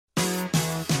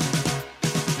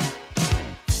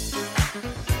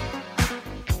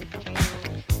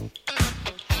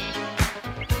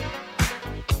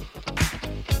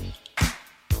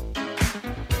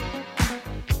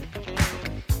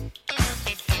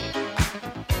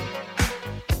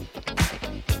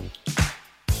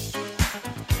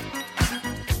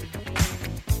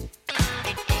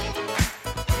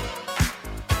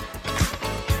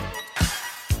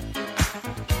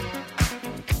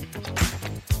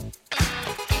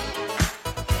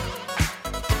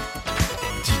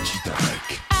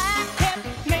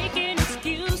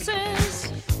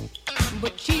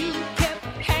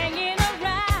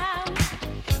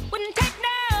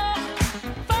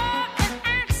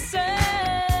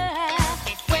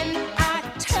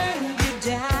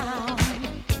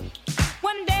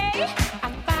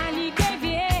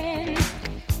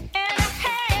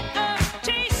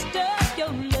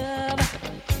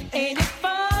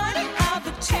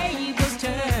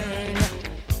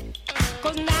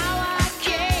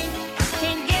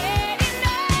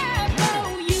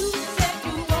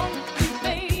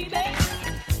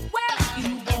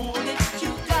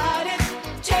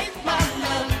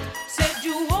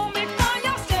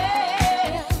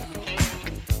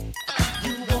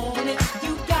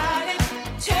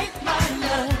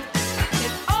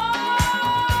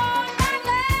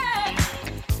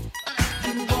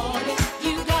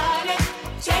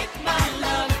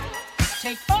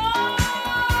Take all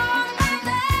my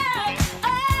love.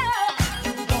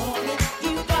 Oh,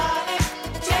 you got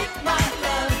it. Take my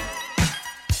love.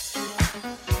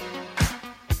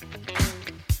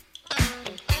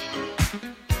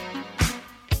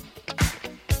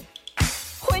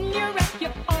 When you wrap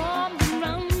your arms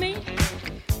around me,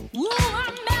 ooh,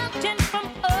 I'm melting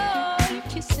from all your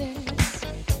kisses.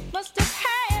 Must have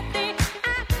had the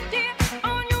idea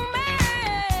on your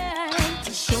mind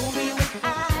to show me what I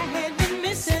had been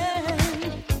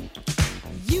missing.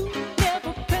 You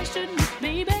never pressured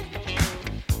me, baby.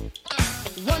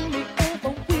 Won me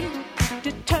over with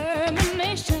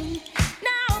determination.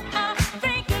 Now I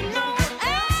think you know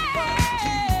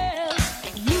else.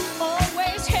 You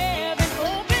always have an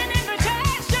open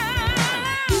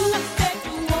invitation.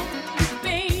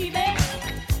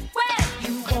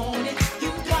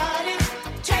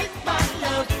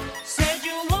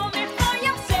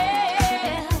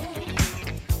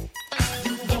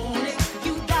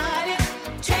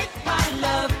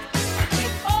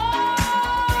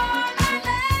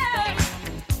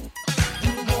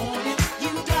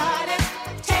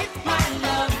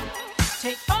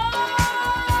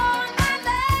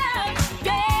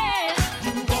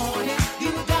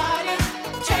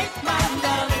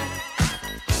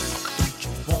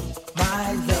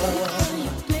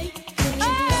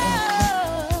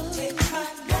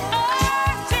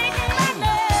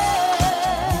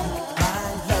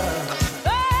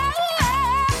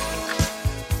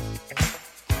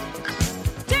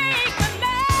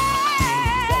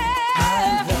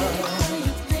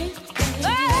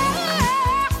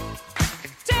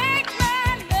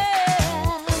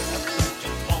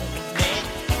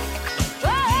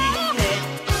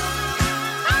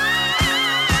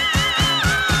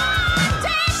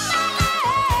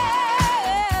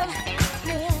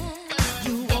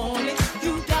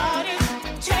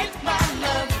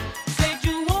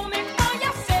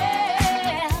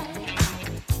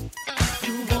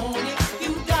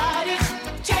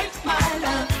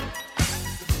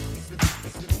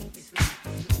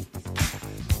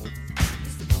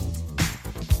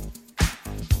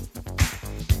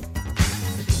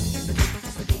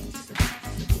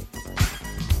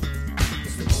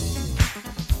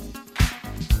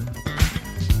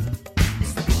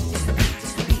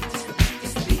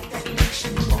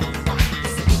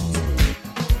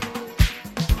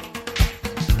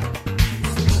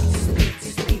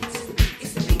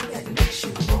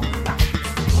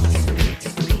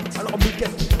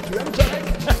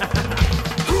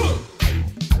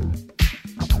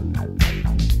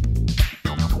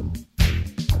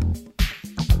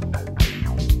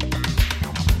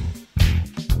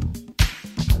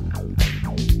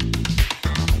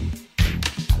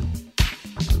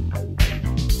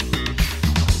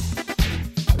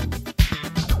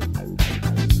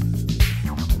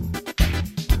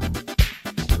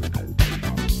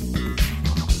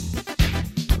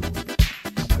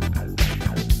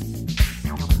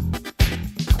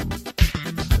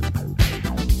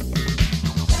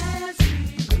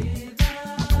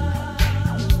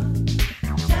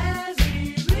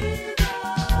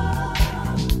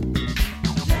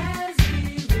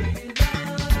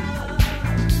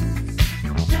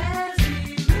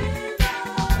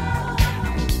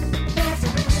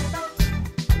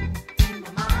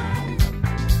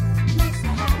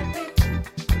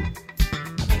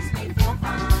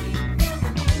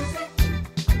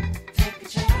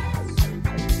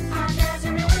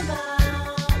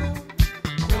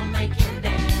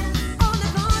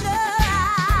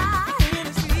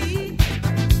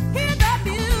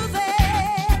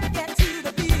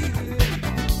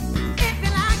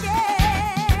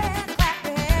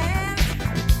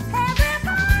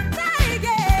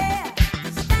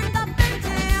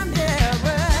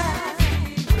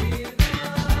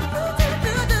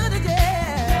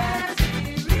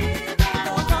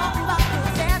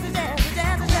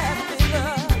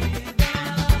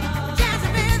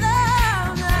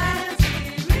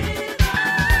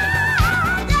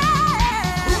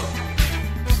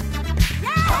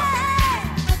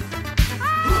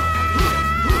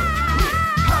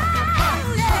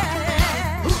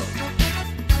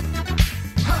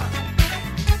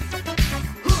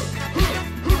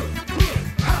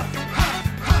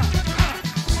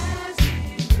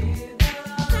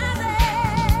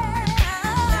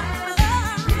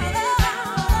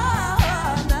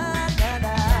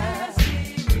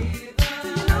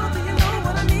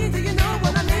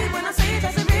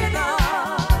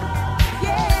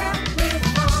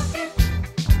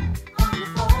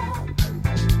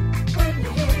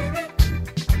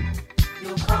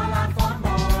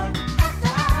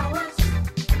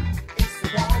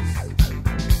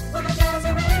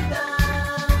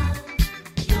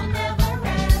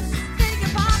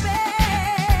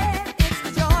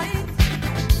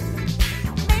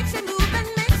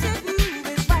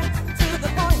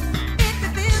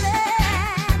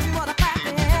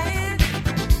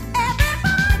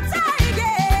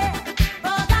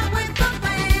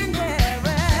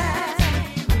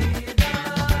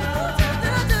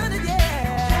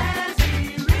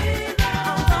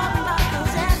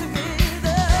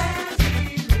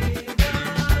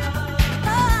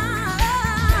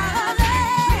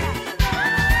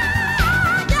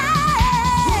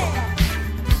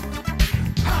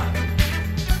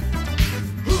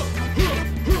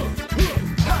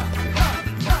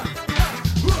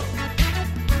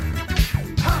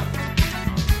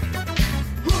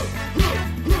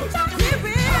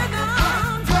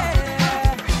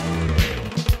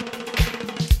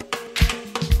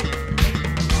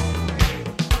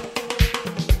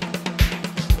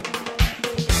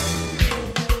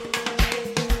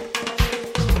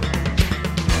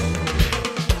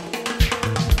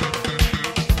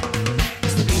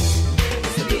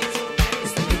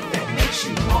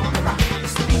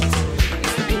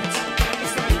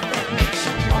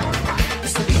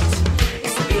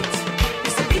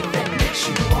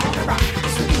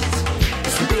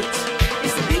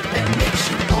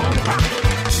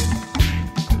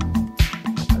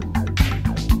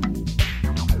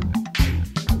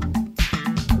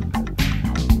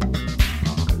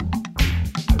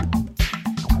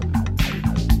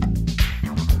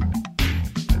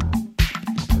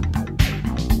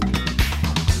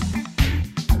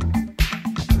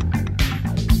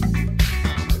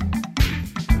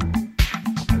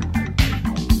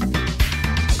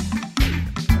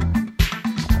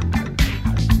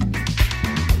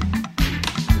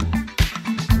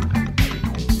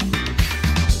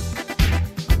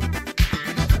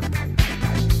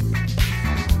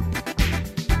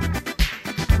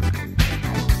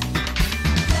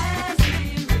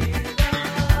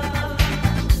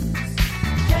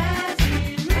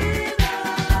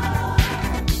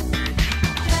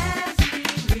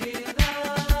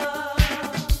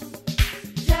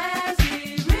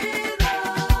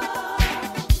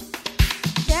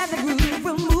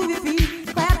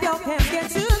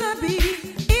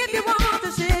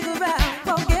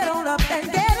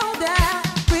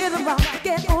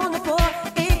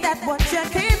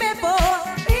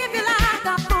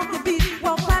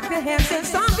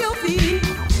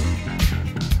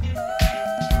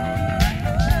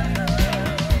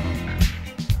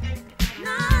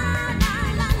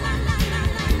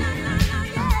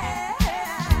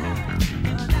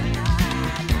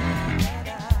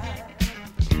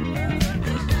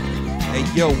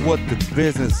 Yo, what the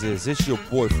business is? It's your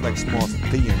boy Flex Master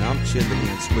D, and I'm chilling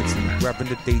in Switzerland, grabbing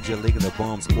the DJ, league of the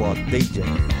Bomb Squad DJ.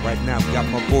 Right now, got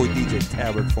my boy DJ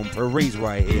Tarek from Paris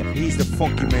right here. He's the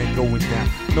funky man going down.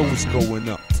 Know what's going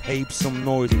up. Tape some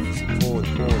noise if you support.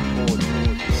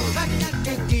 I got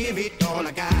to give it all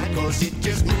I got, cause it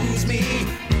just moves me.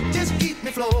 Just keep me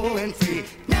flowing free.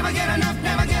 Never get enough,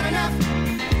 never get enough.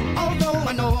 Although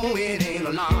I know it ain't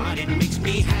a lot, it makes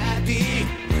me happy.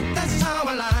 That's how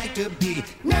I like to be.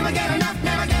 Never get enough,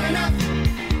 never get enough.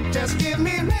 Just give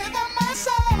me rhythm, my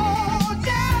soul,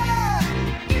 yeah.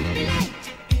 Give me light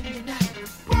in the night.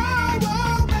 Whoa,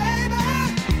 whoa,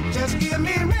 baby. Just give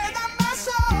me rhythm, my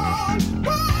soul.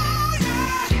 Whoa,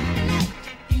 yeah. Give me light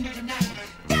in the night.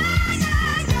 Yeah,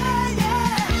 yeah, yeah, yeah.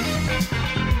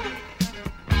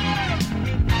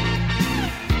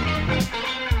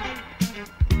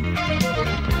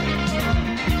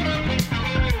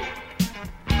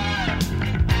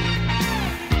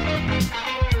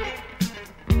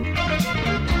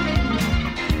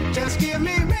 Just give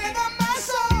me rhythm, my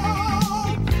soul.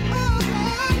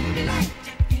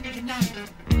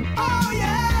 Oh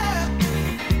yeah.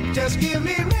 Just give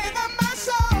me rhythm, my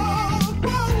soul.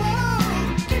 Whoa,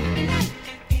 whoa. Give me light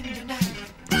in the night.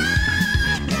 Yeah,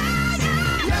 yeah,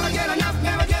 yeah. Never get enough,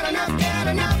 never get enough, get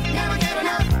enough, never get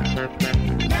enough.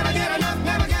 Never get enough,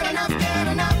 never get enough, get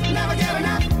enough, never get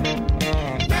enough.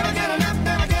 Never get enough,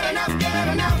 never get enough, get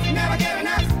enough, never get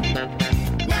enough.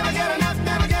 Never get enough,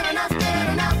 never get enough, get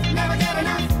enough, never get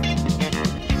enough.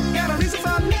 Got a reason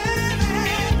for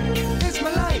living, it's my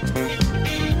life.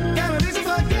 Got a reason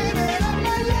for giving up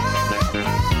my love.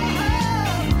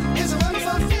 It's a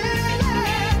wonderful feeling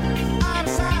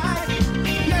outside.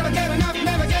 Never get enough,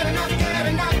 never get enough, get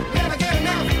enough, never get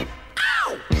enough. Ow!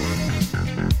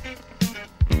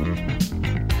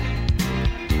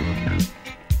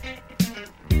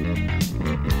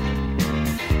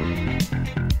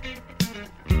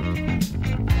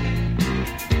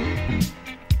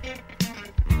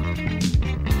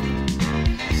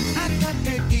 I got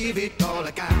to give it all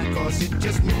I got, cause it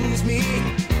just moves me.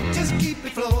 Just keep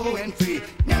it flowing free.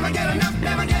 Never get enough,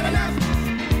 never get enough.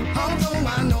 Although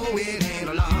I know it ain't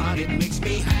a lot, it makes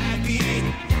me happy.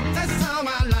 That's how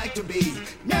I like to be.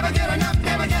 Never get enough,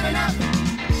 never get enough.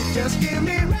 Just give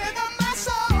me rhythm, my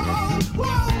soul.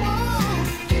 Whoa, whoa.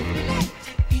 Give me light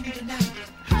in the night.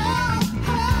 Oh,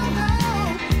 oh,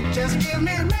 oh. Just give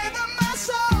me rhythm, my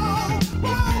soul.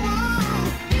 Whoa,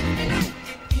 whoa. Give me light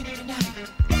in the night.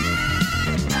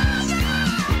 Yeah, yeah, yeah.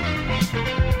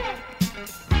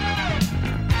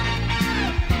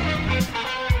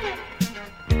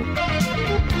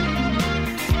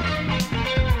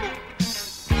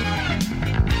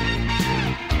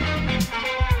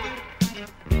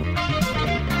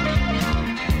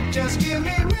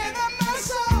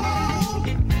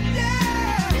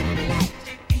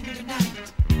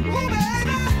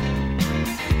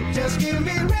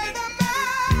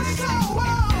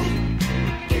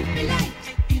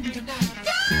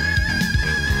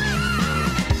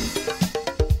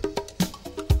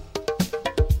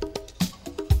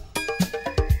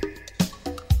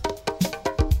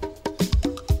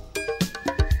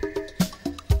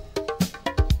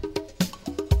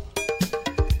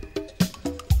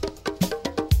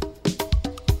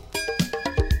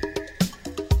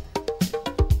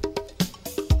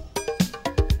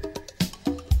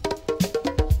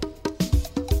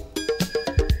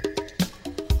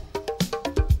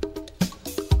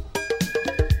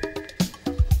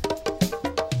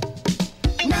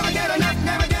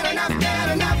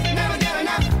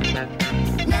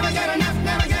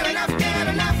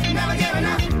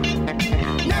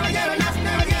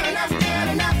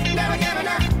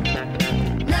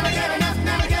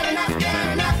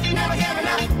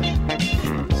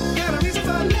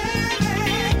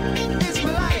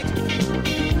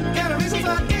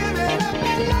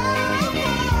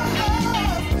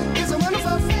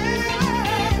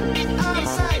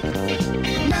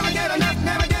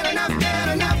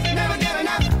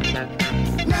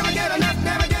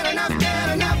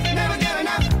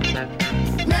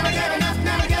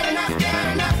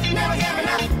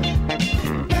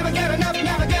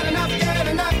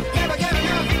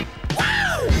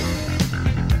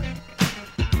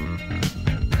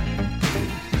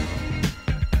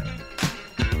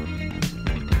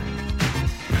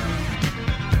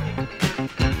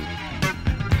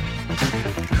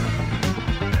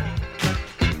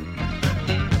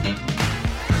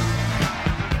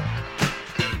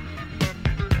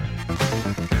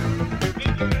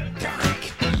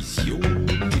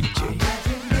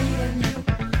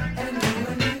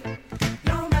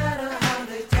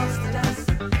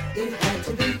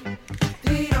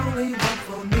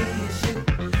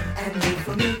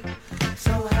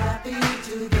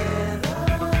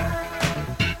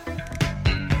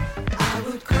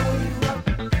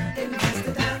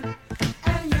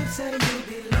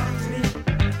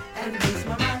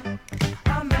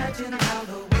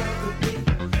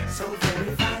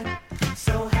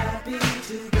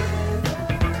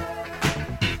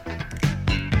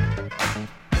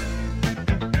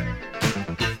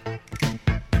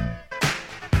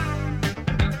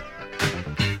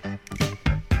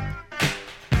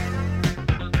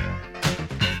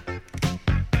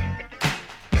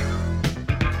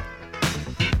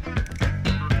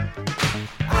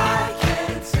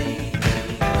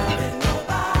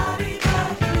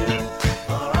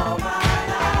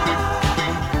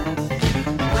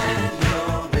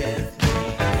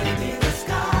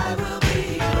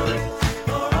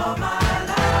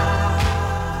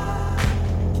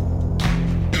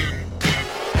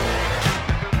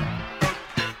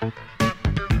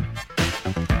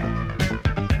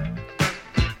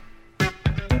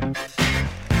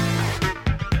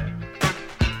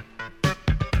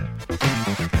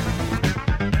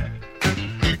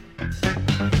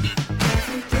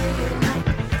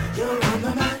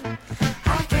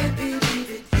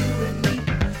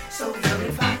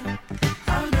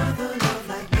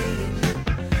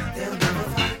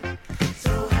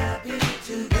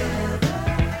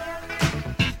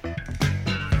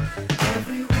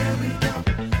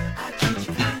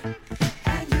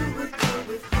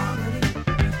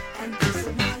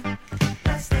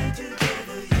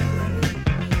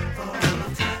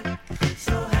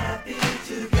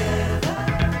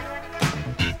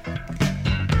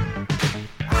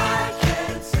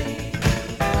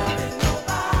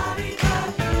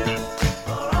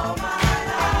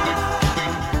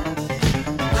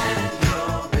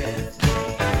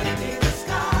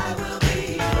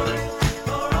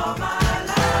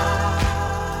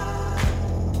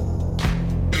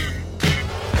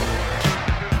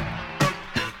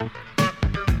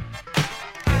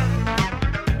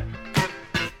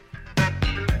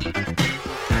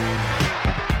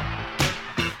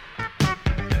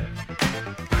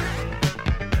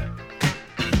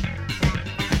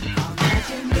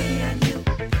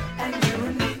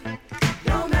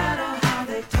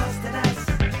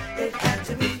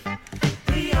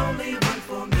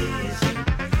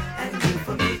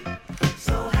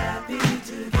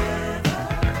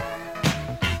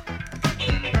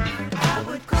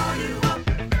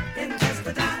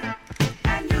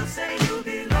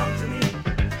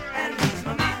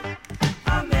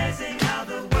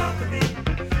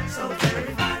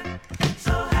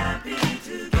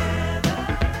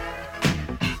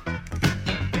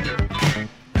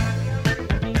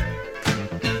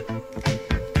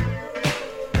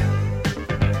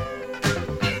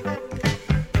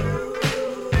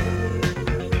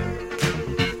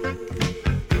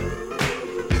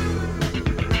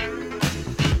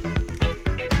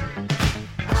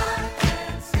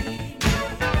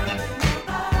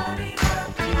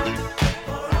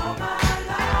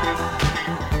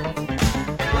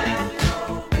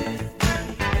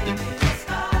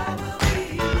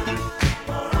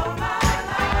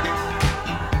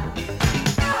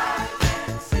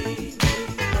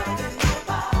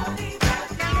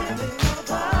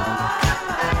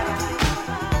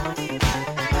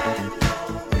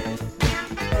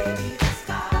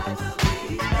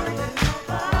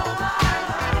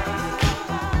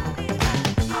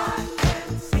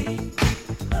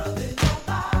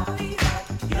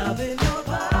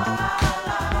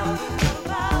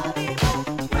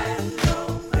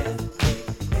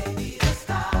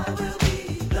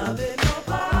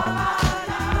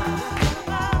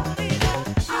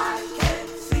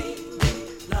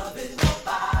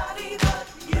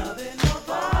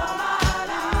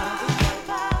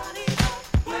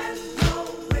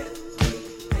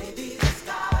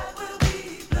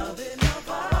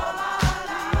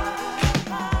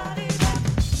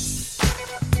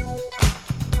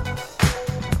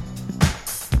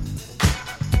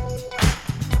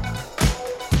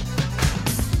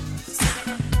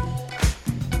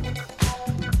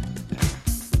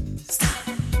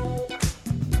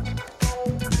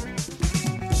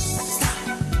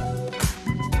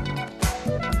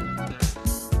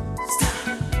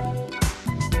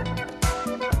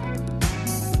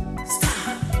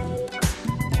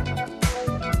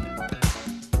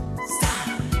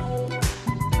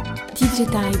 DJ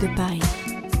Ty de Paris.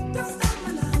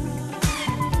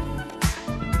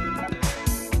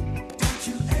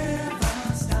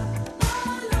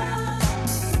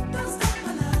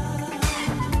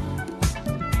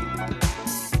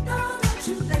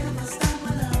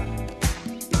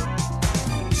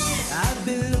 I've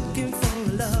been looking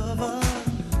for a lover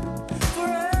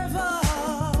forever,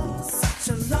 such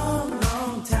a long,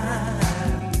 long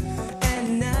time.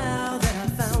 And now that I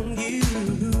found you,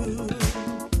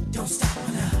 don't stop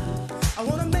my love. I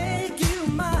wanna make you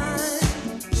mine.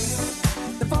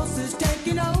 The force is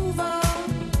taking over.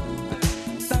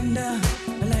 Thunder,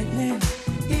 lightning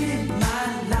in my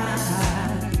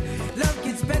life. Love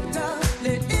gets better,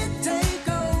 let it take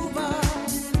over.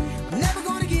 Never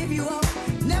gonna give you up,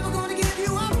 never gonna give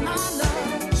you up, my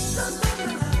love.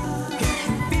 Can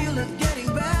you feel it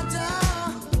getting better?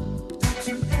 Don't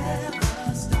you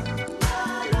ever stop,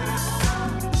 my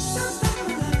love. Don't stop,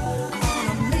 my love. I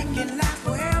wanna make it last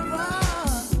forever.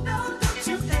 No, don't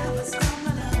you ever stop,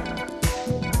 my love.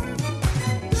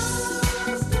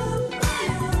 Don't stop, my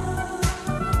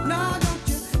love.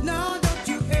 No, don't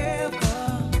you ever,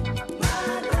 my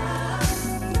love.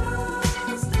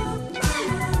 Don't stop, my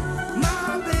love. My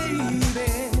baby.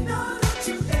 No, don't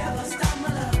you ever stop, my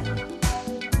love.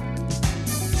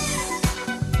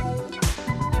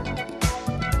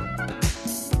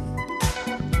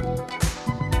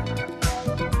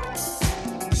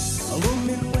 A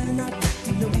woman, when I get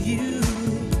to know you,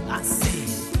 I say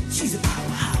she's a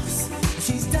powerhouse.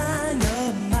 She's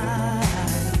dynamite.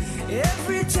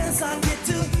 Every chance I get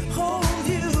to hold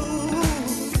you,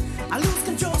 I lose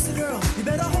control. So girl, you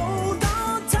better hold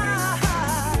on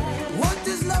tight. Want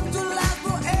this love to last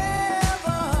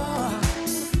forever,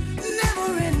 never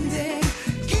ending.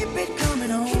 Keep it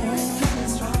coming on.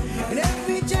 And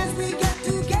every chance we get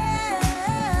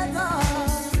together,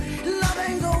 love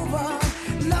ain't over,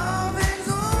 love ain't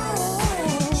on.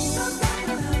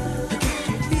 Can't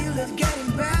you feel it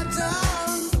getting better?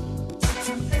 Don't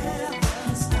you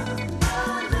ever stop,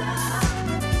 my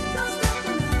love. Don't stop,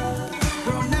 my love.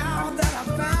 Girl, now that I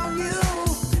found you,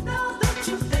 no, don't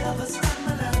you ever stop,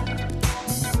 my love.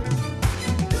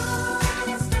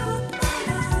 Don't stop, my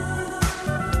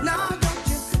love.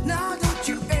 No, don't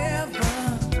you ever,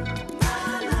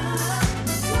 my love.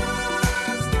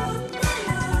 Don't stop, my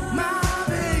love. My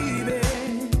baby.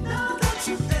 No, don't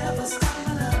you ever stop,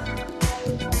 my love.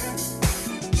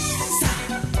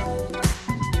 Stop.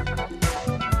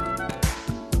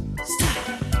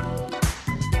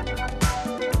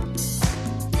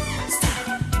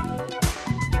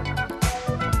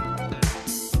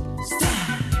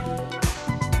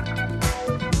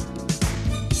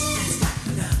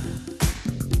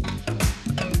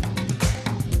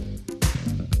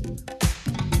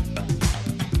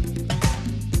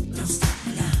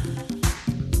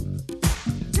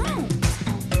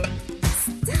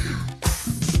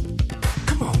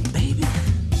 Come on, baby.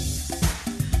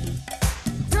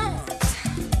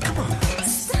 Come on.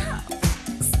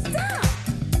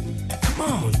 Come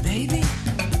on, baby.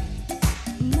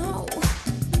 No.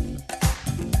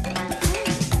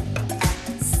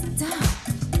 Stop.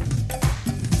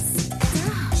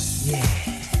 Yeah,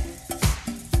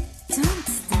 Don't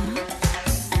stop.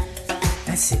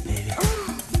 that's it, baby.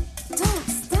 Don't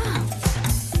stop.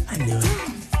 I knew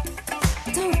it.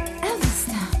 Don't ever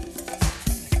stop.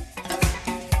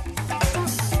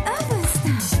 Don't ever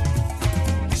stop.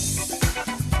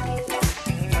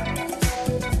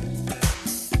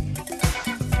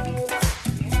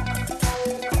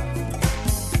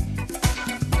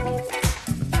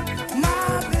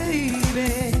 My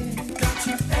baby, don't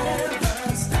you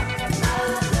ever stop, my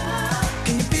love.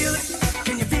 Can you feel it?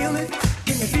 Can you feel it?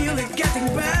 Can you feel it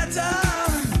getting better?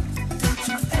 Don't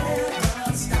you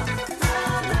ever stop,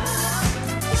 my love.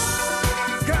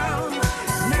 Girl,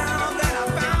 now that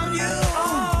I found you,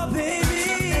 oh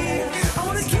baby, I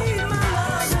wanna keep my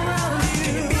love around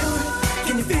you.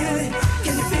 Can you feel it?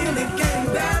 Can you feel it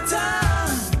getting better?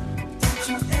 Don't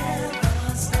you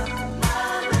ever stop,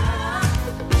 my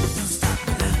love. Don't stop,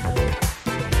 my love.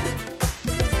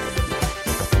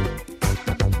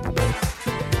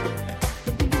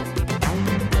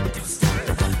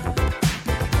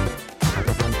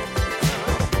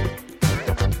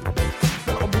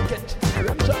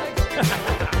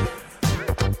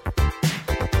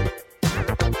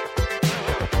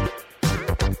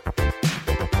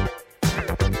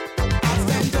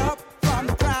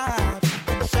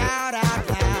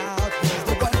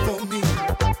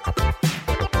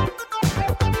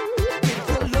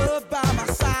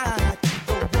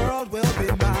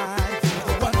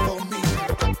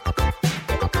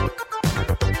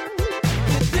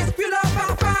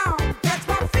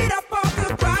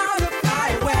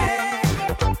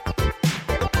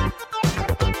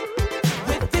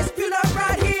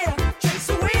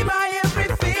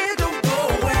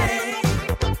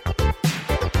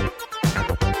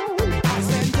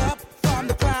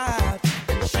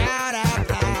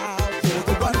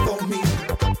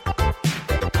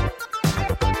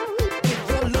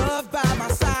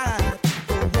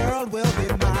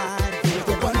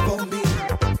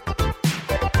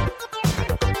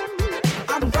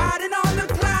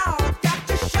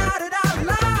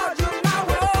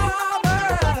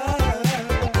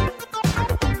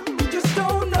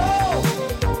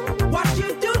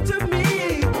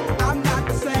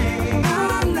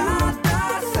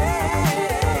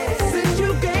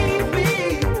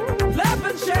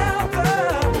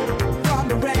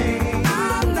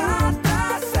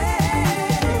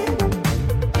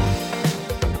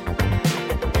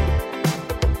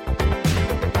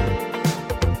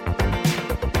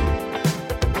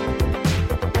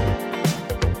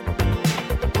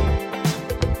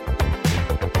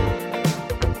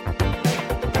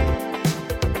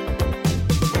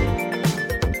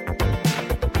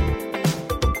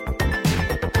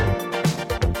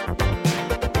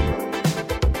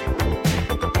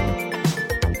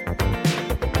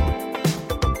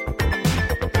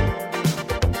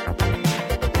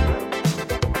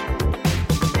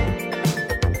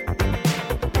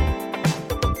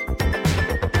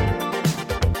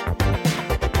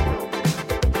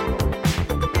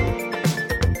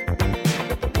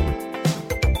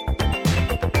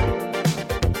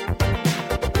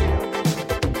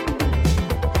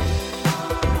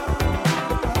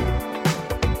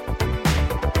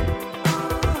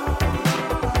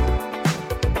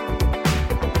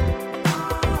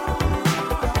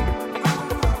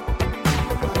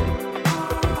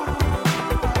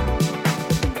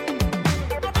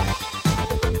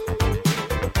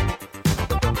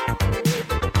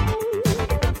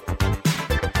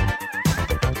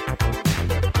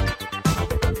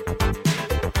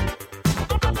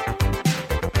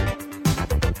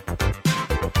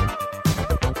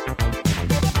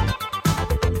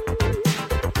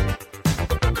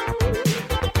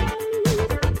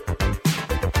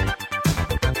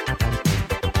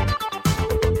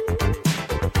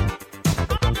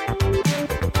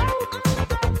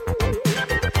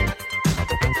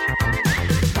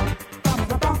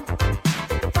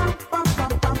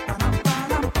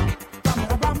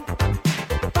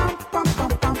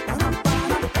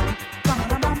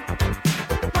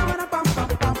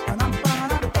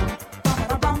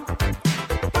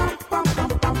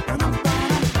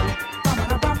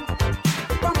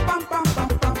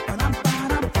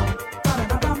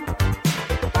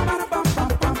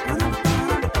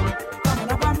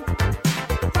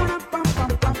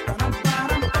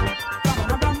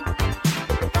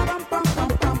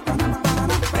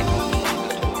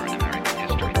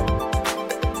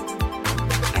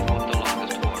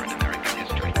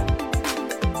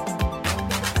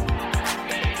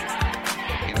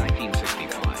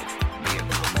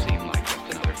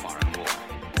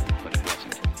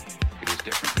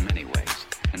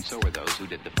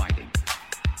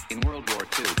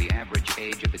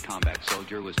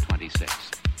 soldier was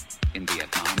 26. In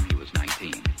Vietnam, he was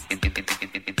 19. In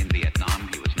Vietnam,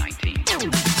 he was 19.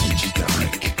 In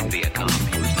Vietnam,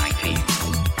 he was 19.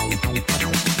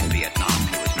 In Vietnam,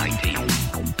 he was 19.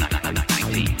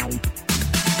 19.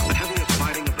 The heaviest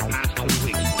fighting of the past 2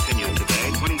 weeks continued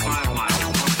today, 25 miles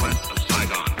northwest of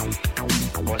Saigon.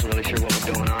 I wasn't really sure what was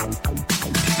going on.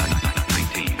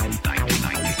 19.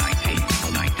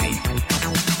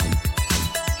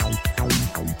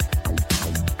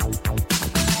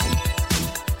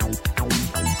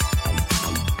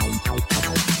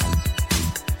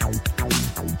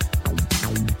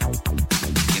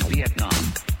 In Vietnam,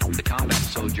 the combat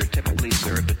soldier typically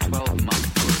served a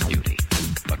 12-month tour of duty,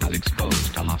 but was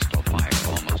exposed to hostile fire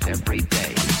almost every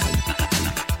day.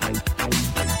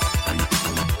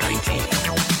 19.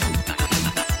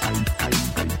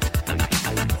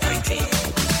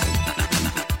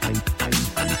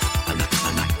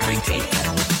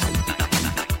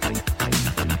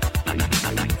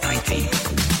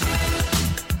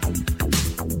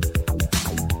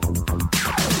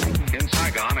 In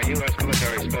Saigon, a U.S.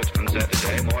 military spokesman said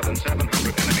today more than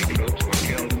 700 enemy troops were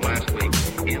killed last week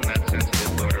in that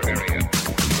sensitive border area.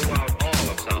 Throughout all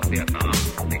of South Vietnam,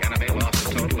 the enemy lost a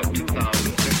total of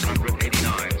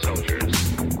 2,689 soldiers.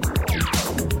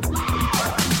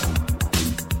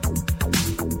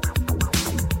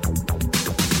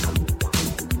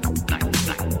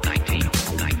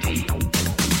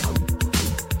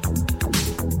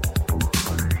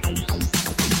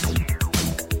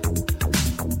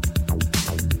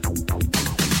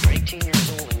 You're 18 years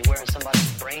old and you're wearing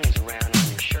somebody's brains around on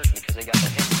your shirt because they got their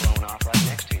head blown off right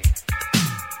next to you.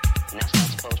 And that's not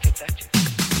supposed to affect you.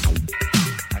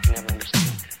 I can never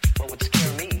understand. What would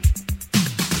scare me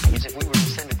is if we were to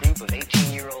send a group of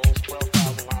 18-year-olds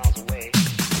 12,000 miles away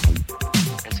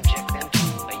and subject them to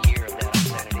a year of that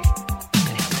insanity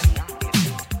and have them not get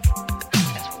hurt.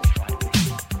 That's what would frighten me.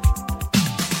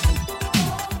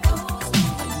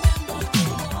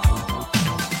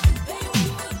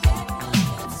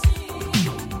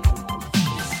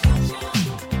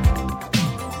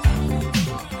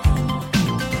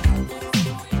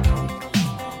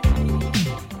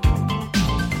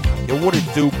 Yo, what it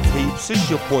do, peeps? It's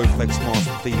your boy Flex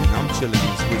Master D, and I'm chilling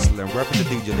in Switzerland, rapping the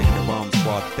DJ Nick in the Bomb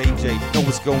Squad. DJ, know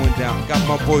what's going down. Got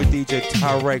my boy DJ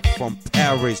Tarek from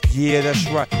Paris. Yeah, that's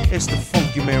right. It's the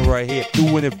funky man right here,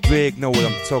 doing it big. Know what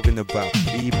I'm talking about.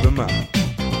 Keep him up.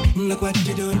 Look what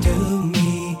you're doing to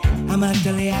me. I'm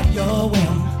utterly at your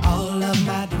whim. All of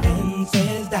my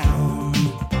defenses down.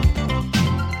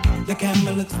 Your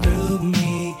camera looks through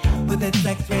me with its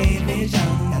X-ray vision,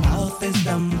 and all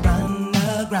systems run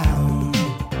aground.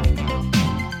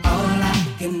 All I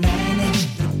can manage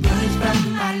to push from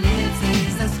my lips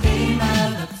is a stream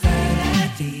of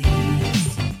absurdities.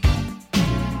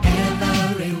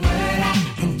 Every word I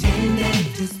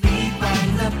intended to speak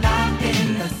winds up locked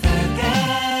in the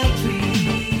circuitry.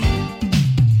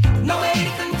 No way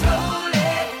to control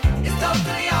it. It's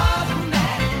totally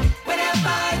automatic.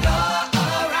 Whenever you're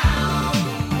around,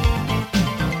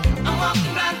 I'm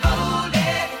walking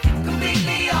blindfolded,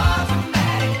 completely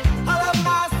automatic. All of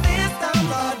my systems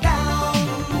are down,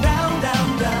 down, down,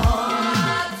 down.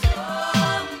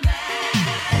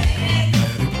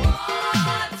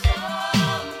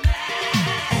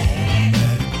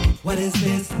 What is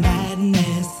this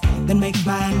madness that makes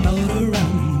my motor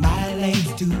run? My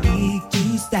legs too weak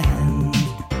to stand.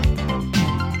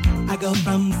 I go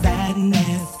from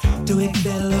sadness to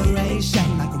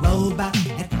exhilaration like a robot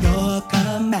at your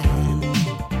command.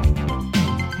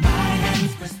 My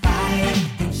hands perspire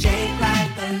and shake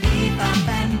like a leaf. Up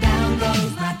and down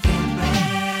goes my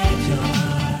temperature.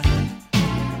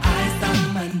 I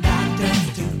summon doctors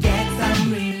to get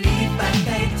some relief, but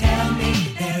they tell me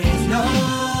there is no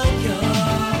cure.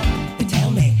 They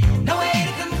tell me no way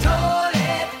to control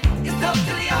it. It's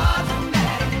totally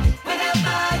automatic.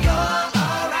 Whenever you're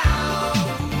around,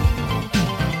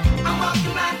 I'm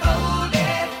walking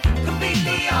blindfolded,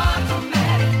 completely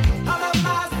automatic. All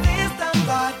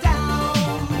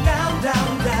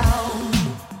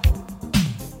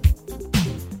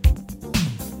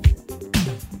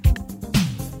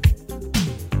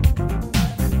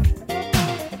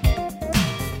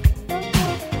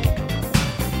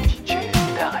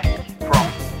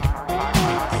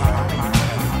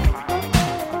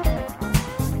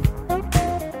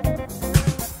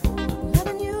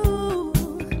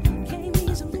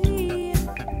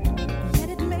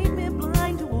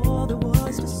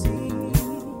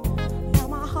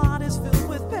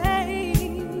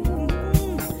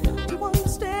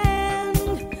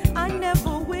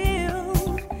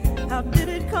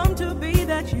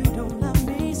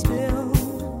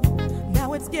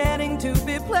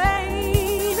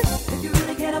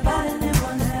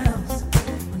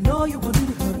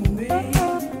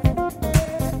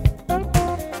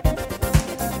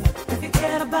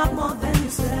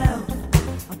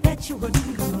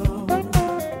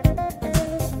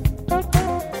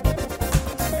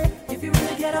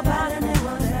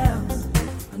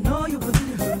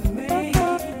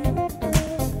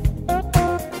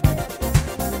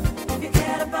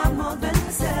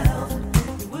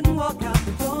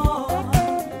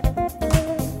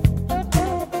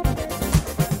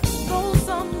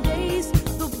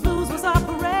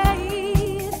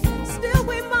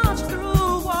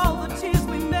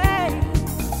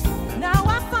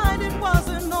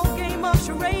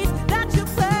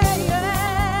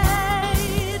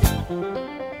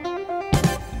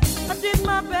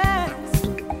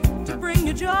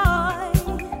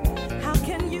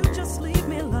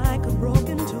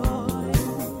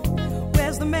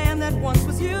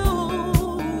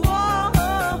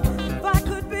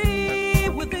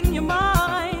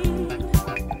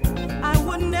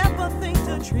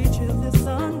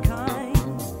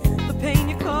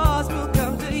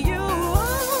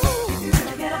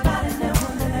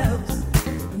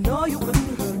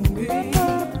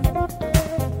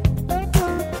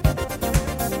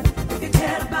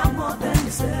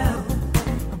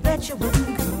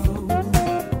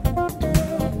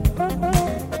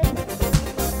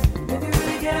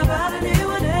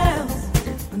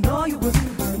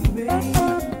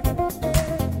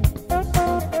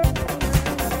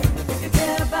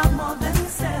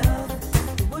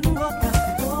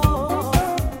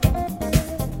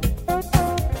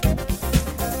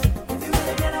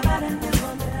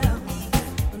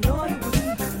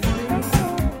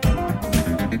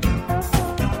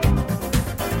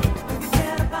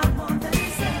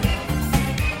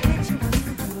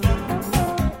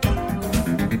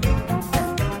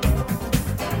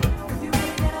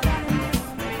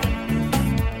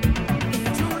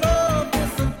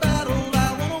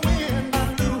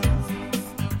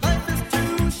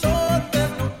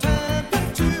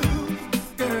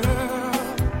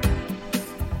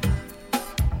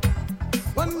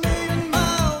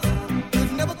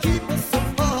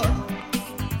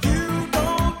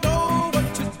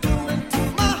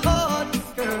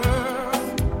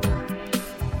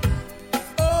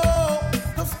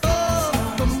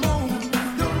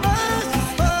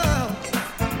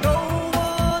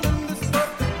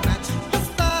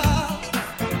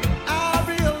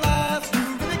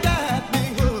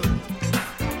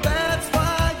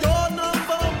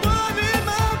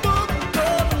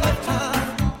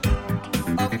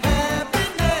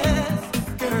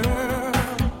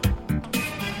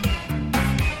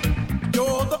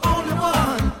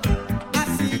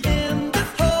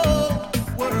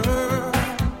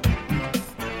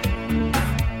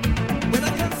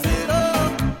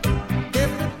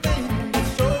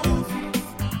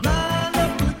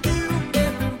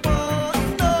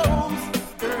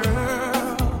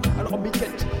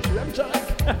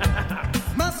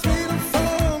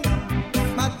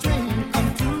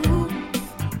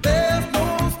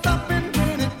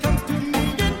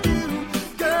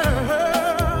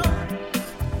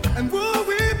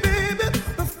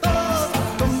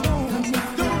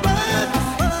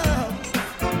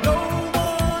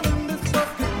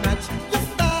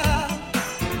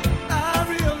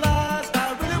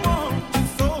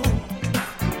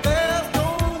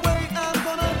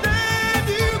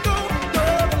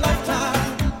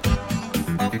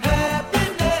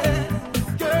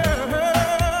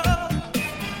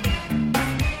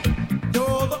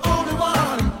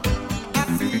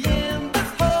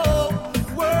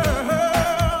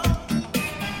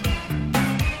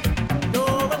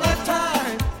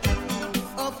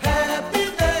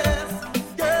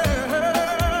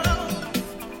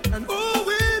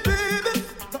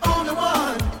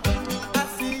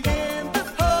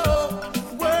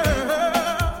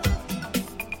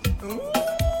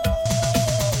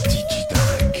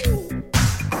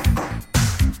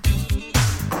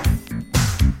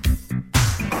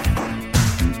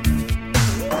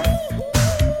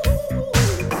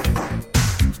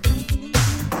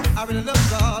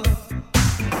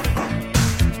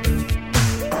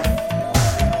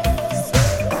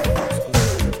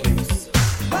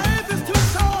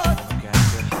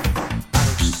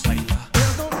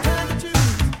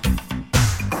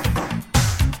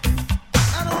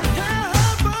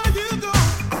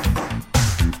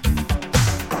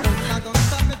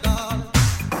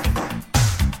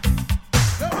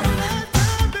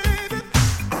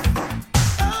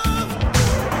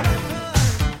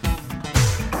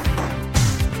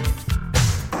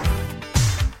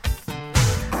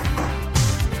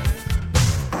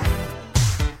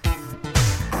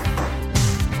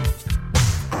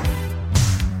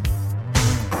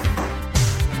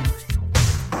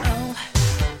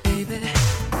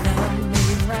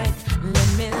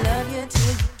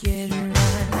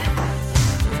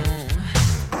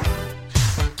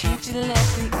you let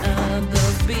the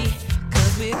others be?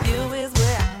 'Cause with you is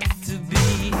where I got to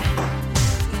be.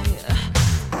 Yeah.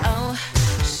 Oh,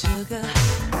 sugar,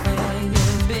 where you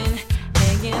been?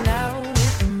 Hanging out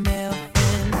with the male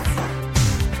friends.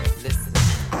 Listen,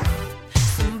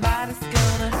 somebody's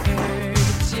gonna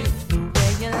hurt you the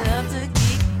way you love to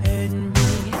keep hurting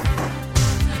me.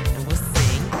 And we'll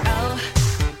sing, oh,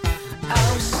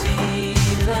 oh,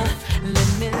 Sheila, let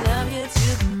me love you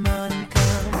till the morning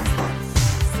comes.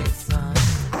 Sing a song.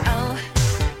 Oh,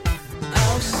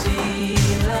 oh,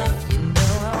 Sheila, you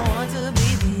know I want to be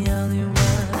the only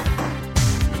one.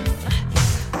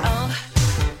 Oh,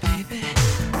 baby,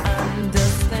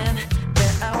 understand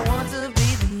that I want to be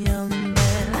the only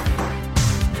man.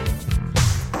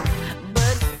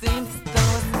 But it seems as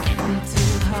though it's getting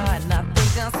too hard, and I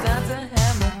think I'll start to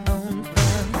have my own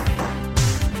fun.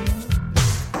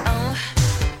 Oh,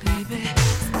 baby,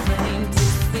 it's plain to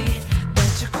see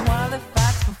that you're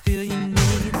qualified to fulfill your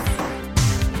needs.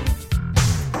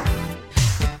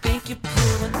 You think you're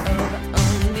pulling over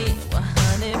on me? Well,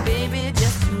 honey, baby,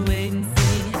 just you wait and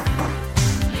see.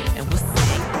 And we'll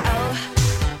sing, oh,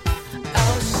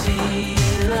 oh,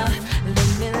 Sheila, let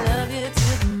me love you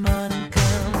till the morning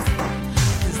comes.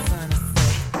 The sun will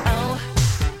say, oh,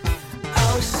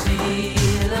 oh,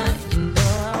 Sheila, you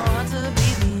know I want to be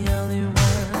the only one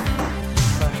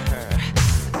for her.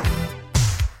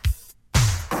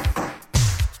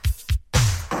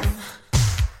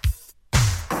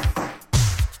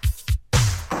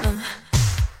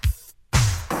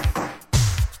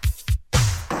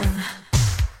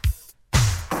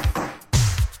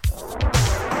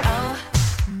 Oh,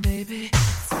 baby,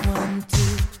 it's 1, 2,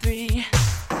 3.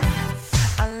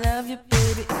 I love you,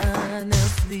 baby,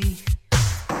 honestly.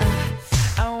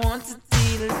 I want to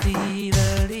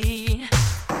dee-da-dee-da-dee.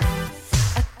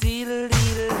 A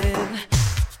dee-da-dee-da-dee.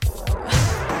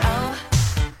 Oh,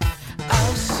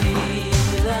 oh,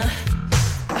 Sheila.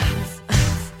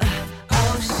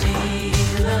 Oh,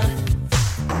 Sheila.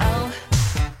 Oh,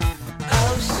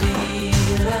 oh,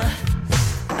 Sheila.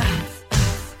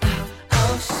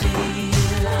 Oh,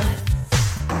 Sheila.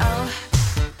 Oh,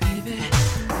 baby,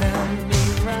 love me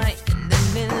right. Let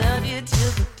me love you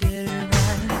till we get it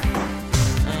right.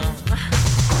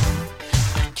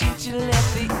 Can't you let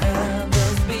the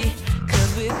others be?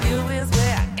 'Cause with you is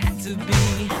where I got to be.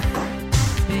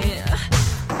 Yeah.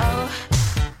 Oh,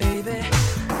 baby,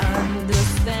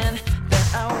 understand that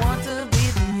I want to be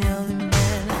the only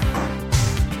man.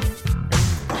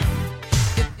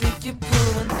 You think you're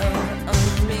pulling over on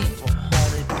me? Well,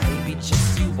 hold it, baby, just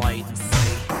you wait and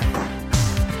see.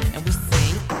 And we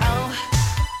sing, oh,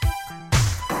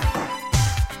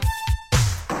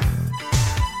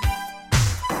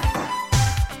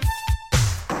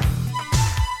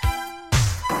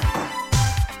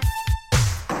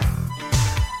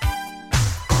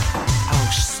 oh,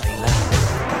 Sheila.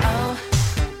 Oh,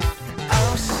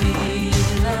 oh,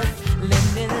 Sheila, let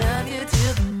me love you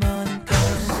till the morning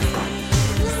comes.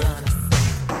 The sun will say,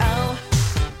 oh,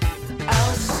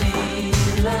 oh,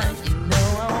 Sheila, you know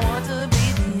I want to be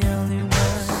the only one.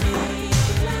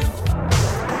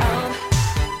 Oh,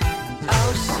 oh,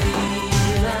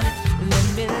 Sheila, let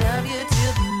me love you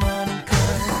till the morning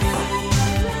comes.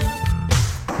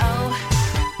 Oh,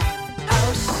 oh,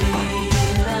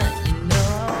 Sheila, you know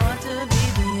I want to be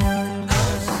the only one.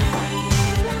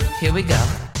 Here we go.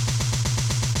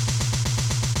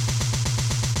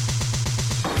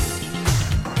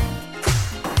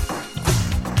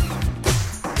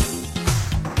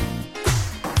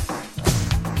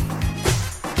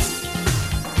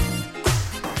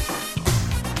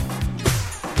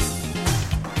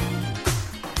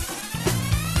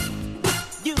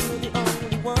 You're the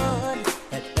only one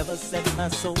that ever set my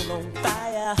soul on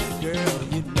fire. Girl,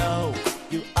 you know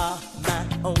you are my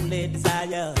only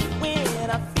desire. When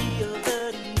I feel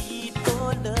the need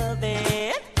for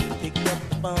loving, I pick up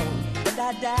the phone and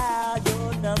I dial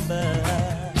your number.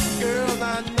 Girl,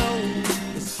 I know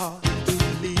it's hard to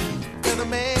believe that a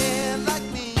man like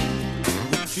me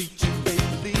would treat you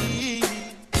faithfully.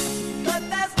 But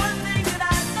there's one thing that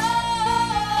I know.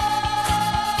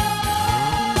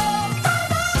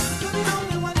 You're the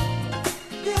only one,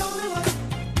 the only one.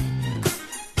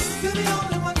 You're the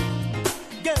only one,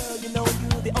 Girl, you know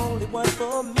you're the only one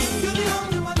for me. you're the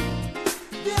only one,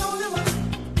 the only one.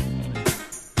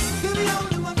 You're the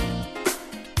only one.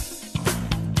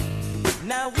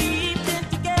 Now we've been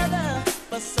together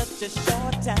for such a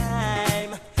short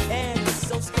time, and it's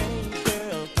so strange,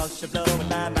 girl, 'cause you're blowing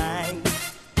my mind.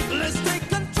 Let's take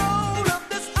control of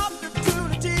this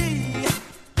opportunity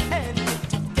and get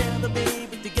together,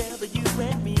 baby, together, you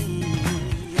and me.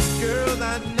 Girl,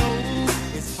 I know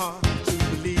it's hard to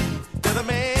believe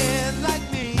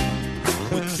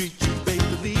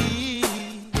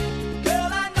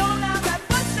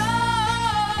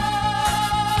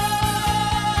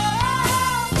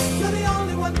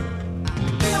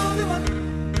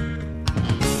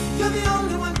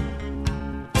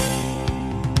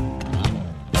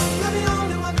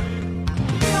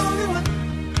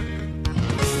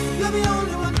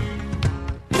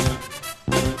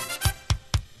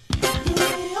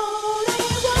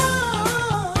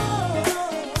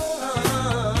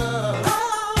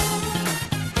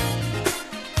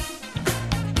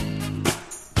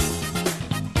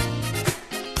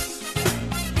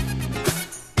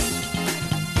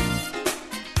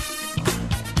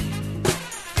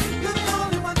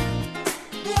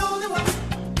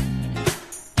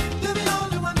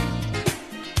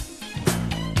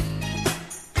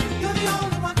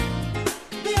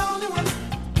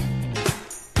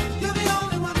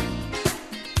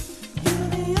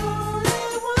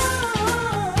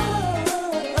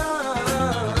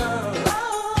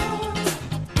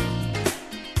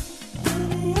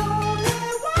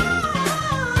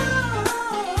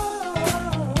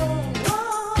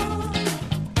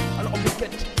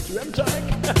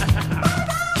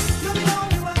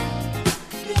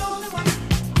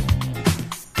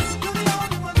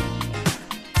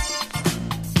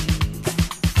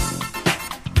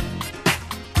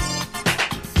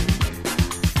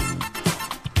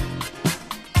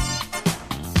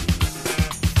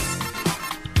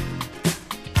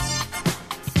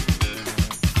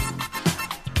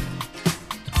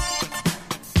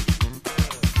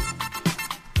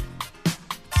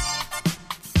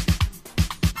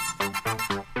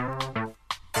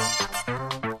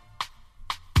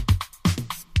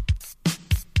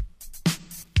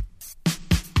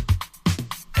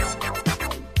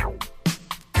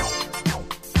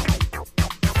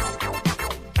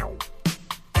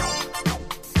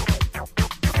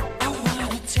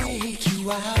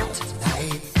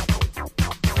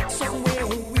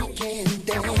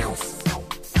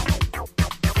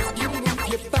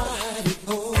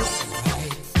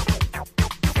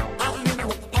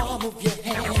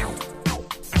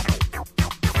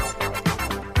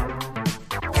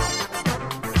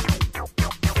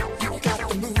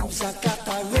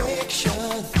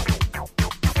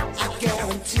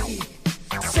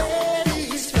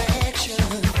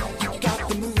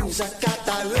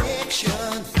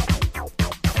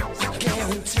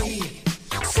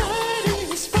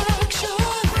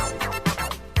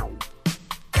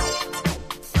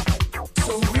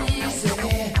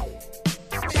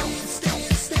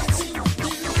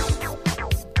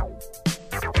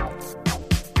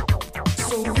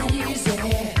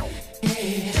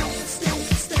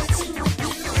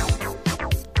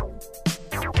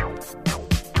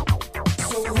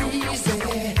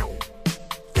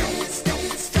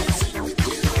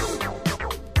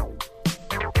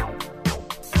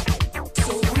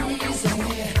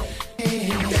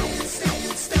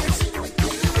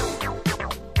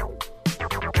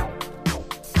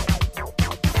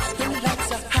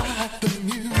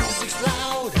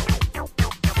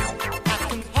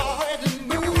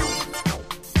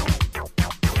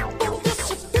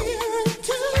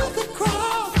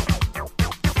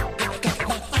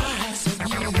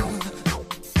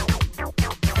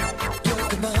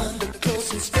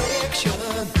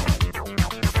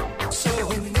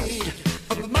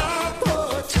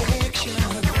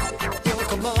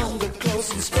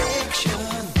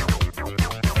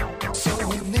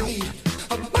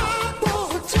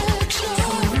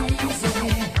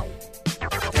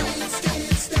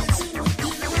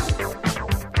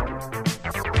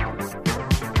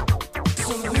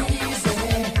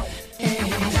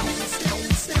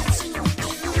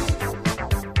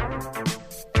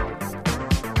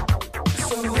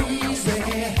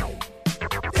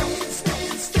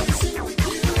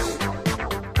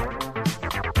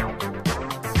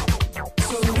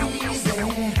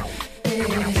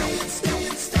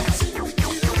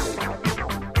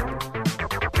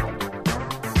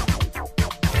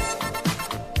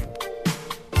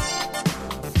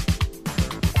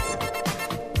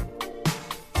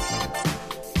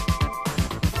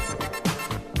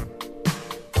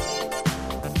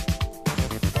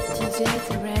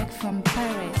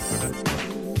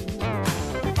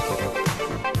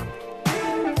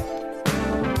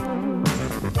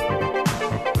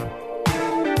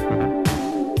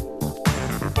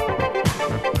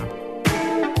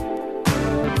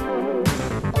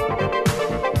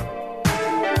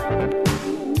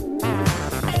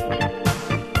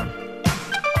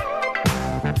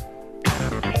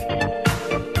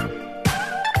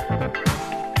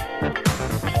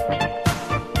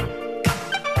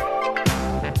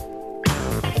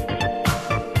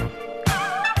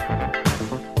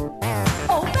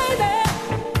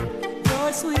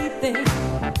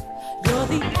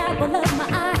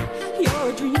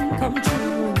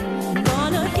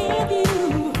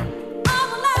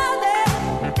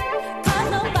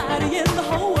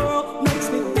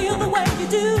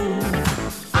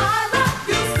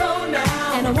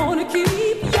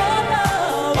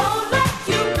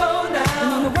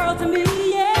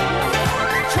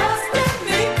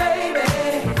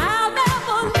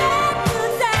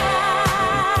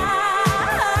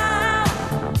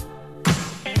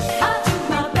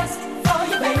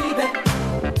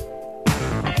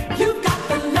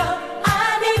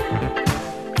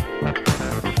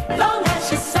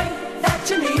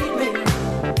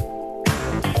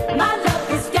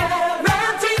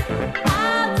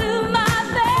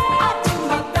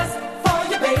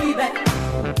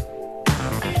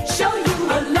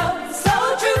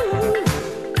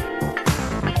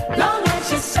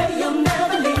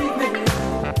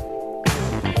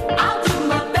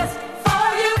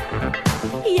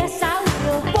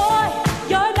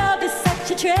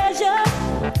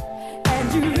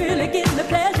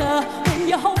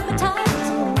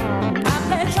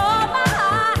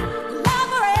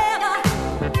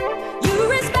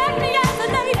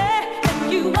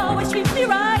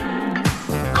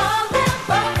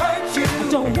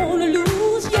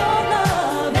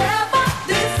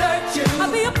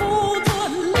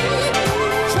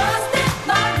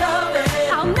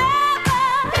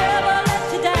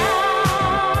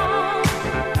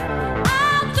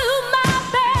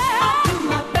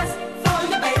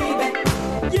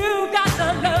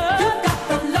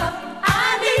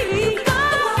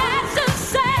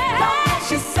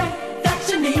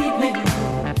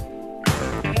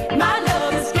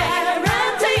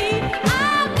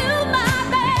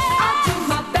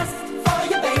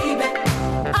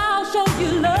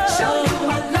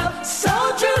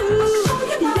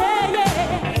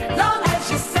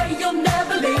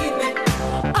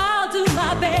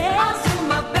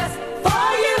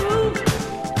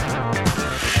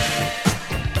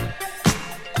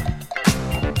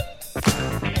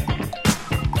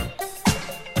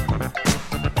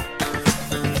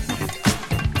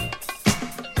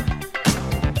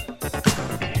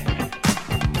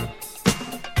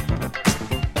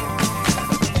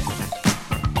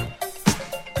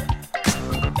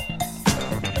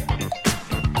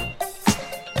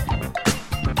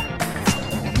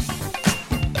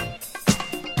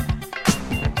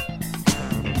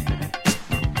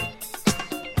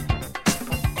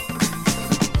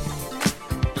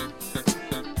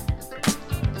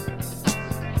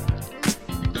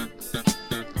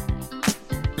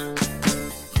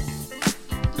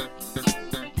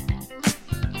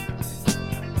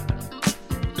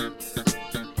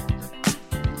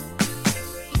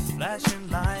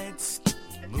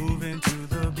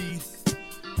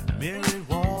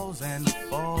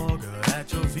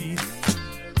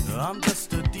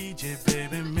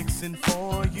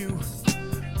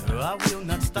I will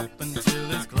not stop until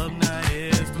this club night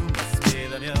is through. Must be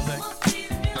the music.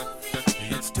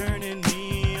 It's turning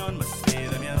me on. Must be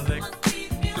the music.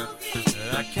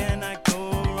 I cannot go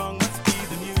wrong. Must be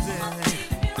the music.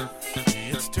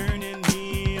 It's turning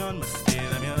me on. Must be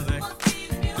the music.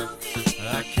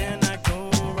 I cannot go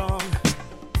wrong.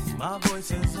 My voice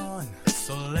is on,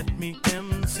 so let me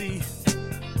MC.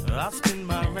 I'll spin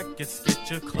my records,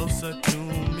 get you closer to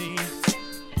me.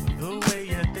 The way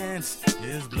you dance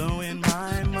is blowing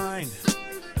my mind.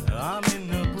 I'm in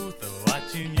the booth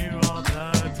watching you all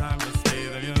the time. Must stay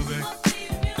the music.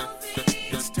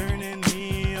 It's turning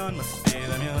me on. Must stay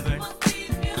the music.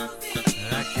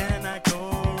 I cannot go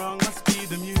wrong. Must be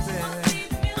the music.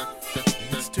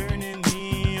 It's turning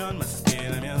me on. Must stay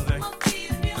the music.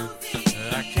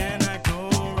 I cannot go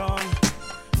wrong.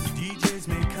 DJs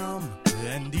may come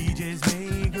and DJs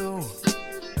may go,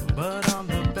 but I'm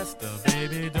the best of,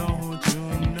 baby, don't you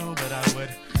know? But I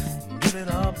would give it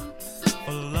up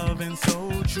for loving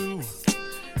so true.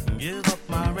 Give up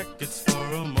my records for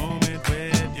a moment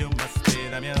with you. Must be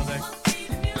the music.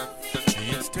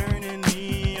 It's turning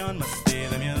me on. Must be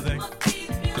the music.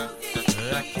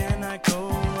 I cannot go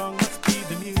wrong. Must be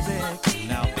the music.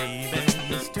 Now, baby,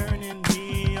 it's turning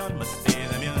me on. Must be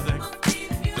the music.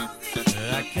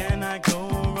 I cannot go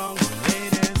wrong,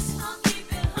 ladies.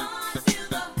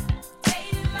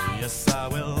 Yes, I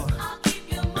will.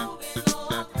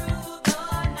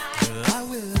 I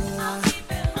will.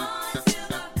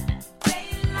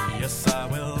 Yes, I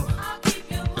will. I'll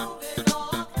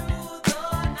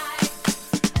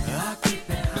keep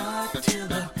it hot till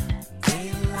the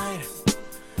daylight.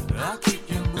 I'll keep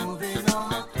you moving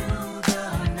all through the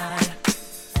night.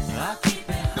 I'll keep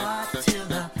it hot till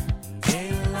the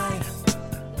daylight.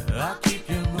 I'll keep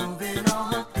you moving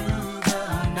all through the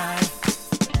night.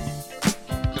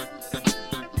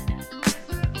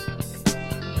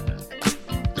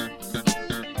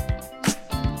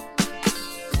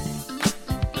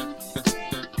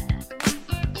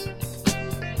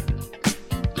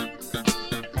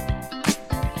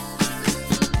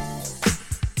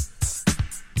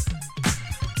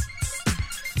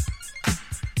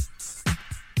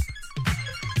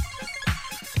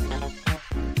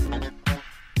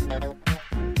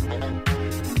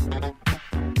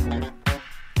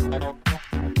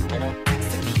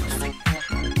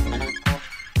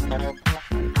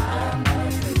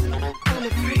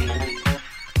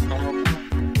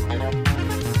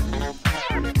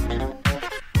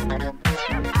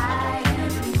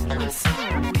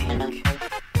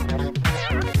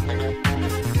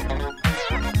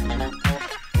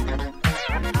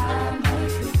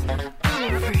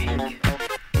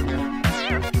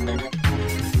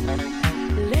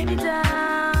 Lay me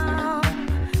down,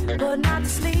 but not to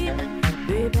sleep,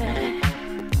 baby.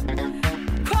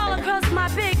 Crawl across my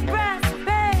big brass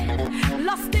bed,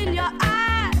 lost in your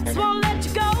eyes, won't let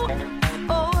you go.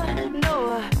 Oh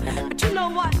no, but you know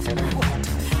what?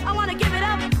 I wanna give it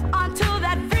up until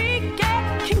that freak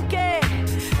get kinky.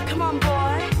 Come on,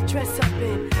 boy, dress up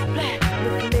in black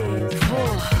with me.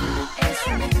 Oh.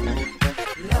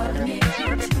 Love me,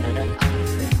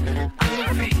 I'm a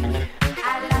freak.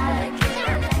 I like it,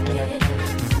 I like it.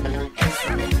 It's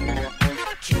me.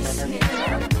 Kiss me,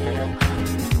 love me.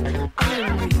 I'm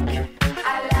weak.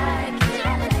 I like it,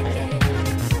 I like it.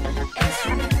 It's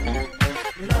me.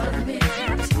 Love me,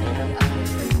 it's me.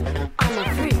 I'm a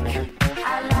freak. I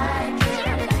like it,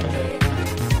 I like it.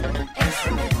 It's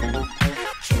me.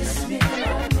 Kiss me,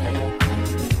 love me.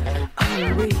 I'm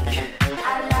weak.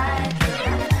 I like it,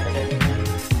 I like it.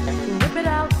 Whip it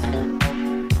out.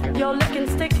 Your licking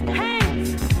stick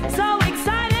hands, so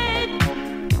excited.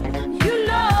 You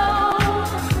know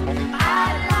I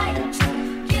like to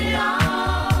get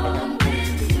on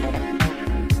with you.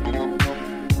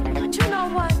 But you know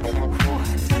what?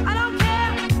 I don't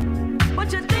care what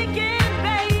you're thinking,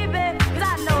 baby, 'cause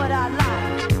I know what I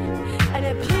like, and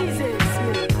it pleases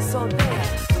me. So there.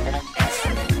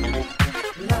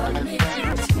 Love me,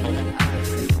 it's me.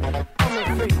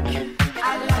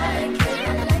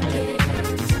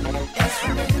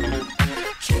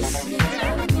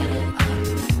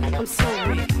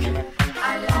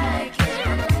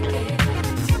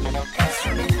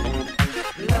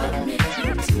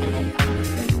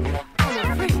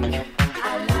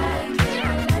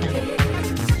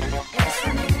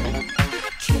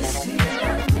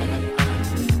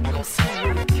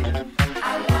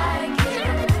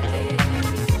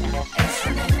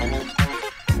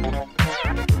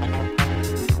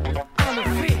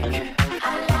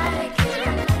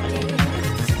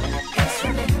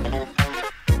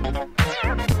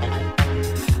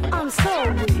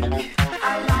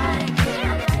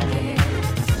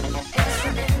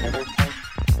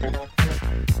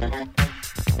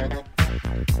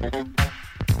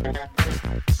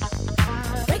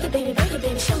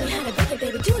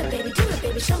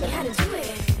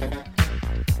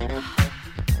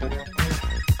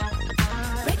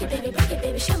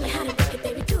 baby, show me how to work it,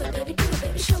 baby, do it, baby, do it,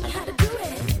 baby, show me how to do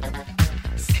it.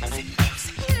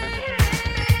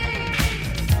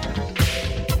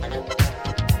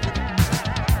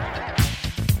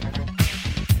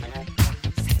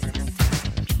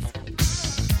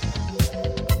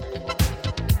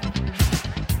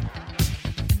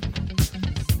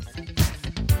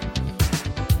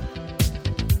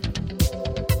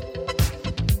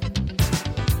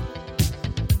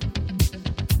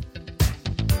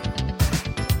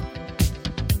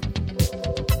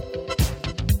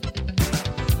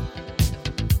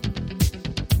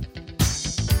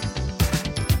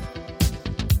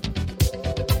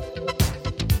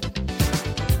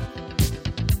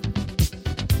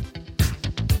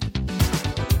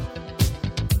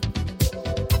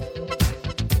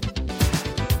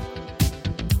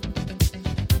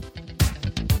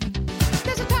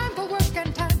 There's a time for work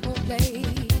and time for play.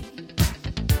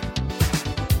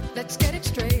 Let's get it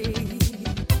straight.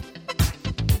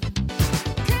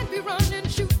 Can't be running,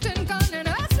 shooting, gunning,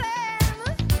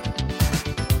 hustling.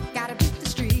 Gotta beat the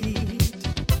street.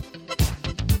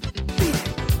 Beat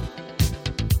it.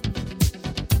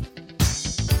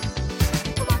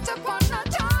 Once upon a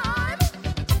time,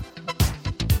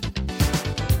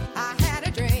 I had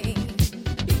a dream.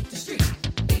 Beat the street,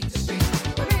 beat the street.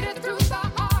 We made it through the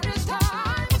hardest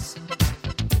times.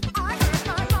 I heard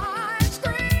my mind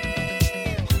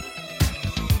scream.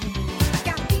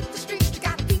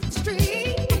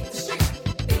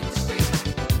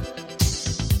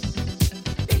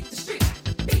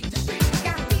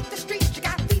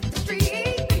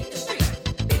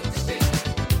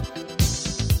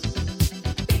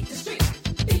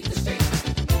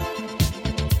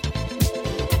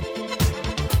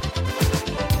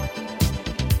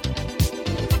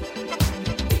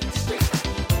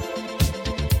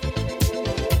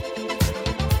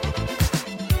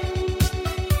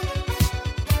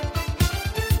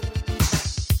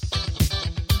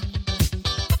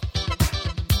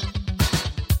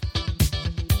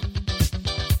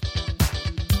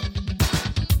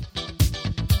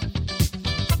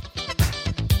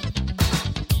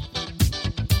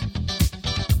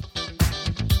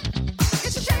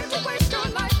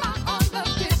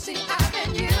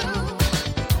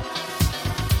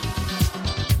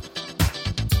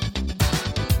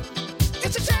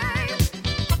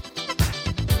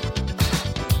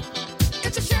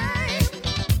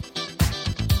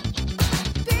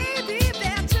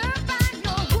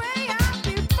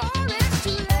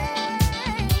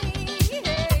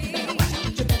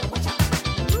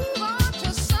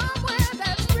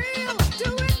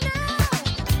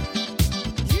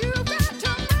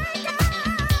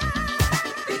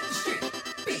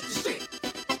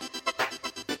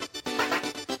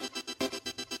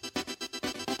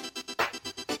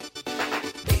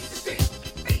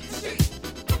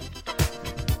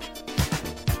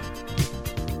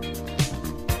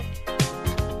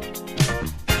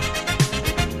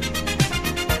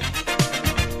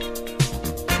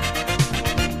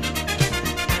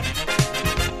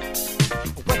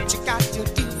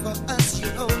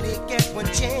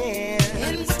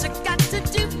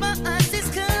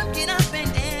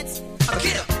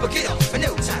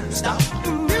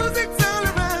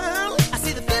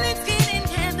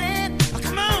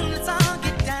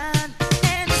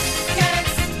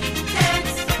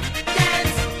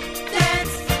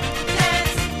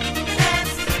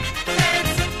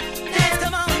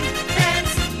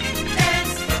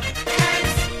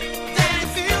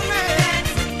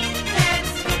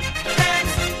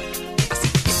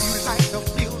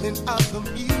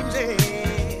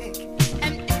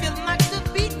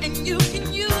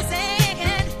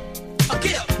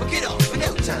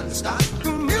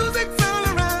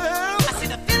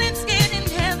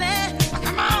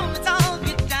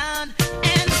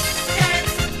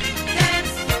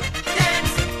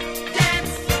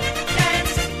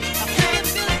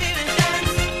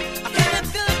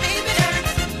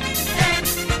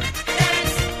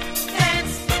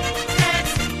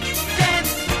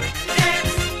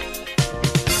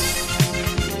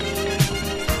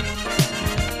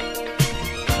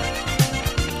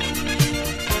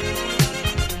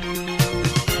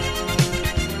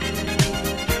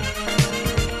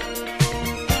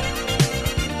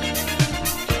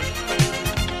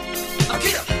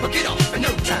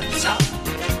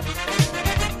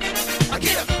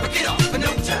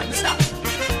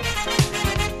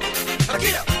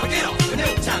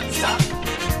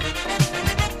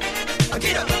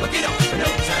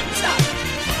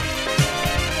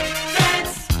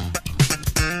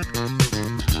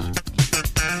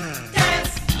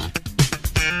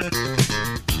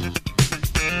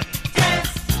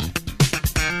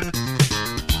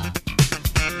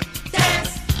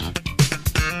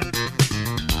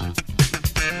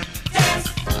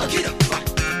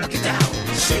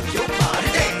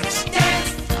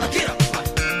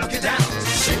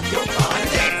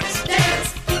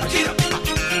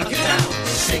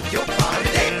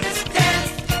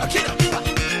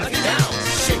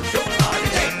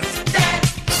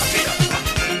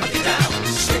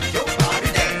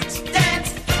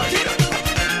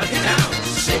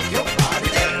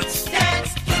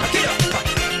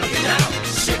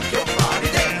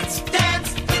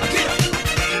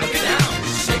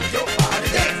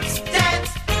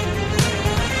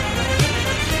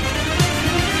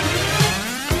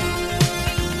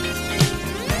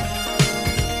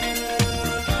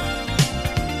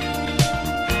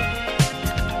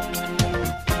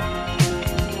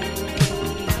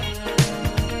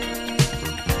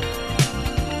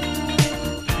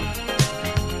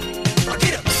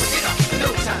 Get up, no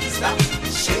time to stop.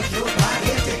 Shake your body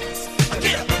and dance.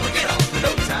 Get up,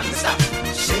 no time to stop.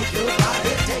 Shake your body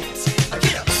and dance.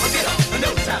 Get up, no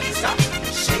time to stop.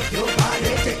 Shake your body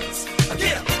and dance.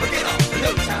 Get up,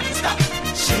 no time to stop.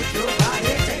 Shake your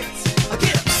body and dance.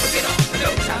 Get up, no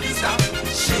time to stop.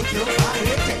 Shake your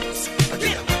body and dance.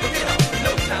 Get up,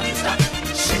 no time to stop.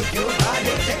 Shake your body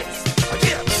and dance.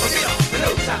 Get up,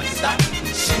 no time to stop.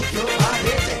 Shake your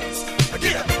body and dance.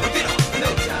 Get up, no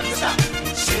time to stop.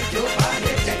 Shake your body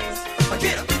and dance.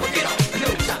 Get up, no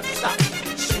time to stop.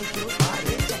 Shake your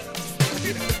body and dance.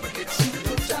 Get up,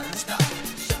 no time to stop.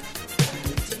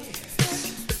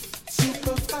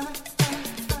 Super fine.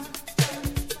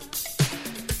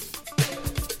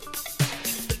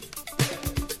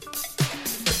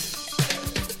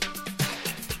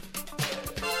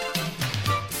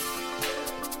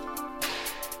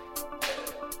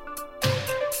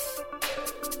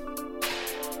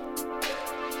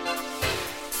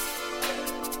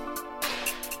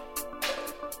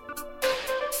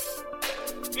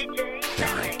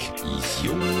 Tarek is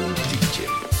your DJ.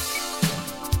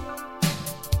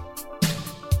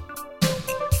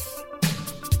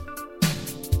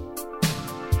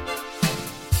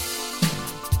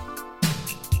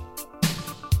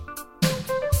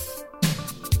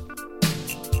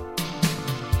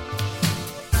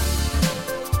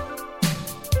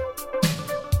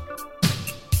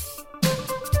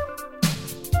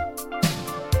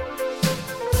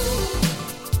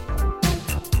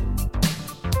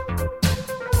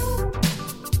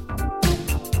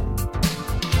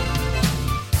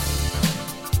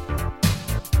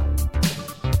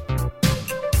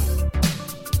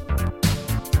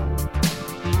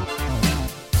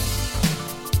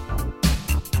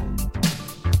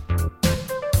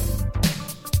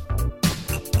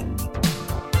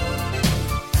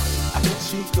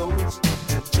 She goes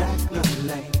to Jacqueline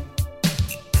Lane.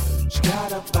 She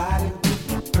got a body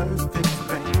with a perfect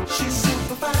frame. She's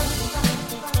super fine.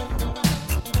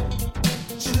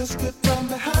 She looks good from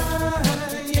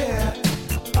behind, yeah.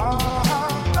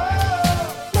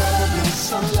 Love is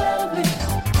so lovely.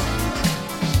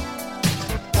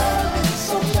 Love is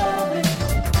so lovely.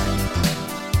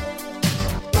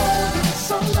 Love is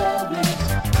so lovely.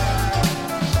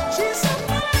 She's so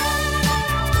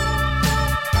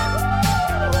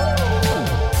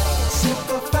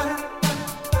super fine.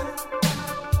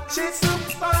 She's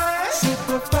super fine.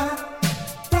 Super fine.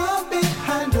 From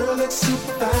behind, girl, it's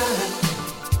super fine.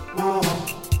 Whoa.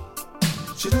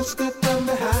 She looks good from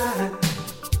behind.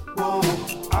 Whoa.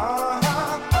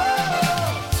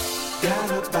 Got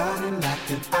a body like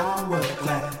an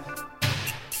hourglass.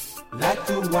 Like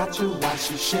to watch her while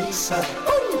she shakes her.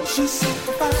 Ooh, she's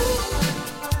super fine.